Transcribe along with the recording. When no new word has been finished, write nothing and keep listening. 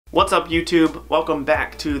What's up YouTube? Welcome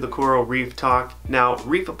back to the Coral Reef Talk. Now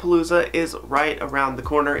Reef A Palooza is right around the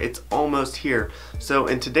corner. It's almost here. So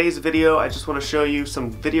in today's video I just want to show you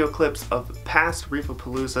some video clips of past Reef A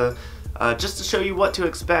Palooza just to show you what to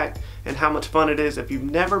expect and how much fun it is. If you've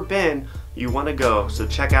never been, you want to go. So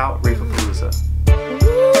check out Reef A Palooza.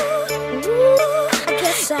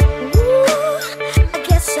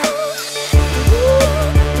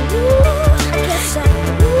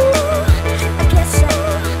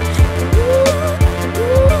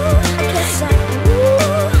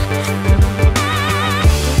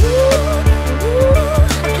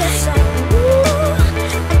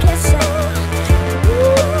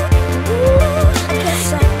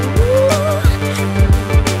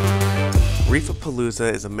 Reef A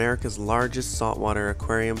Palooza is America's largest saltwater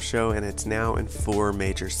aquarium show, and it's now in 4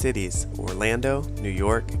 major cities: Orlando, New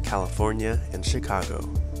York, California, and Chicago.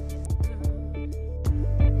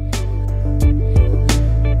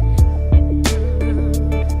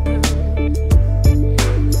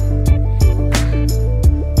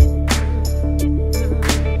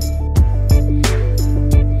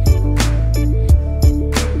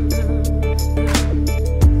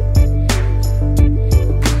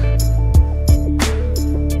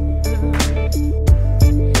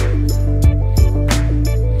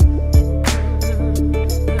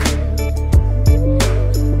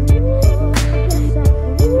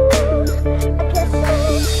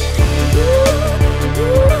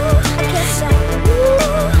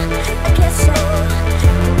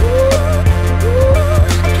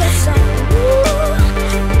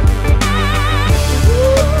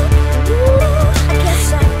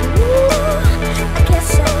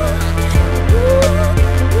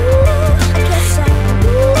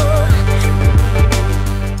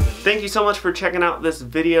 Thank you so much for checking out this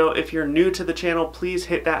video. If you're new to the channel, please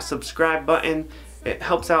hit that subscribe button. It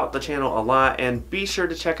helps out the channel a lot, and be sure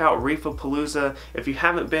to check out Reef A Palooza. If you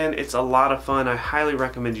haven't been, it's a lot of fun. I highly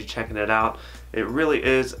recommend you checking it out. It really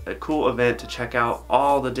is a cool event to check out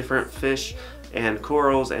all the different fish and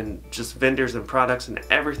corals and just vendors and products and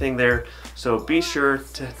everything there. So be sure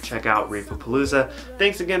to check out Reef A Palooza.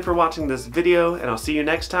 Thanks again for watching this video, and I'll see you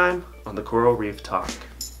next time on the Coral Reef Talk.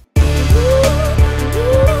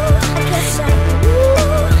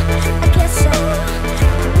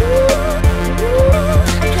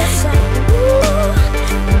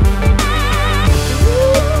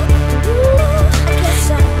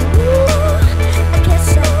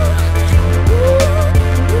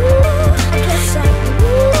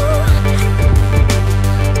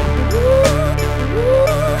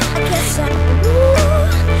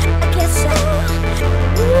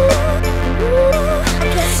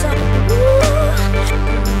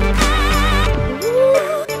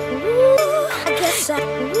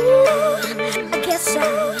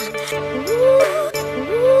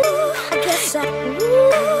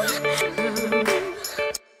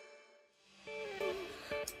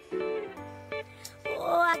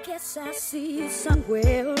 I guess I see you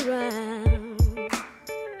somewhere around.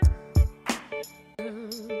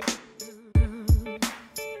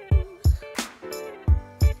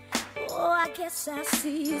 Oh, I guess I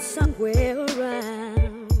see you somewhere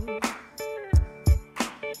around.